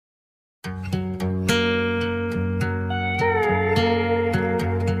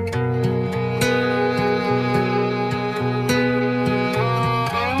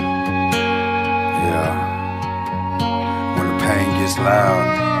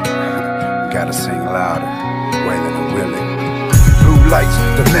loud. Gotta sing louder. Waylon and Willie. Blue lights,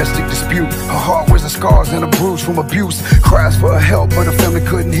 domestic dispute. Her heart wears the scars and a bruise from abuse. Cries for help, but her family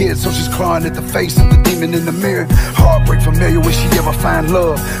couldn't hear it, so she's clawing at the face of the demon in the mirror. Heartbreak familiar, will she ever find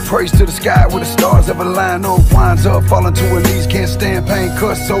love? Praise to the sky where the stars ever line up. Winds up, falling to her knees, can't stand pain.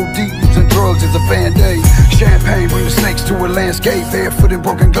 Cut so deep, using drugs as a band-aid. Champagne bring the snakes to her landscape. Barefoot in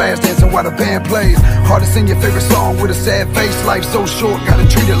broken glass, dancing while the band plays. Hard to sing your favorite song with a sad face. Life so short, gotta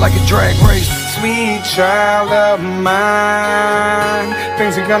treat it like a drag race. Sweet child of mine,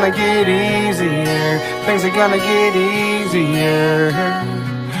 things are gonna get easier. Things are gonna get easier.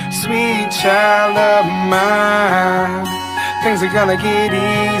 Sweet child of mine, things are gonna get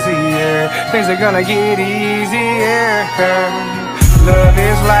easier. Things are gonna get easier. Love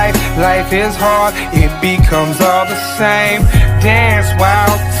is life, life is hard, it becomes all the same. Dance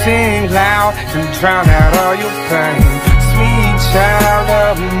wild, sing loud, and drown out all your pain. Sweet child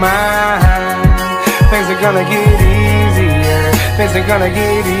of mine, things are gonna get easier. Things are gonna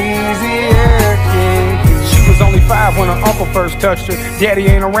get easier, yeah. She was only 5 when her uncle first touched her. Daddy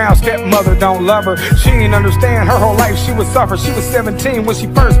ain't around, stepmother don't love her. She ain't understand her whole life she would suffer. She was 17 when she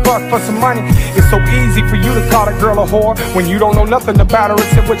first bucked for some money. It's so easy for you to call a girl a whore when you don't know nothing about her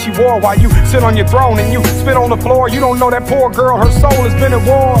except what she wore. While you sit on your throne and you spit on the floor, you don't know that poor girl, her soul has been at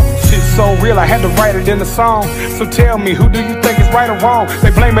war. Shit's so real, I had to write it in the song. So tell me, who do you think is right or wrong? They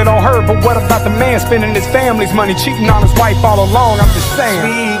blame it on her, but what about the man spending his family's money, cheating on his wife all along? I'm just saying.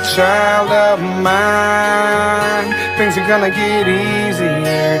 Sweet child of mine, things are gonna get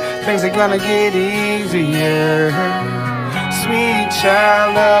easier. Things are gonna get easier. Sweet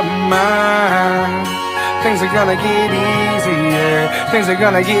child of mine, things are gonna get easier. Things are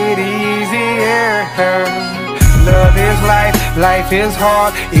gonna get easier. Love is life, life is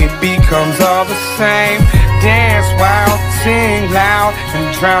hard, it becomes all the same. Dance wild, sing loud,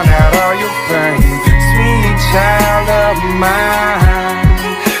 and drown out all your pain. Sweet child of mine,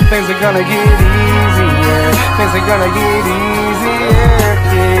 things are gonna get easier. Things are gonna get easier,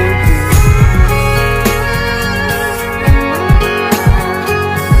 yeah.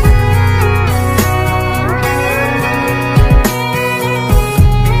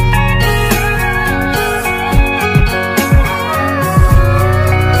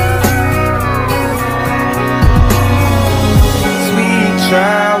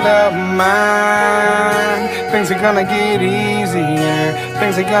 Child of mine, things are gonna get easier.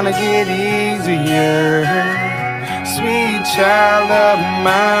 Things are gonna get easier. Sweet child of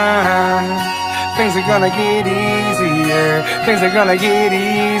mine, things are gonna get easier. Things are gonna get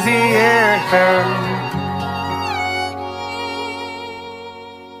easier.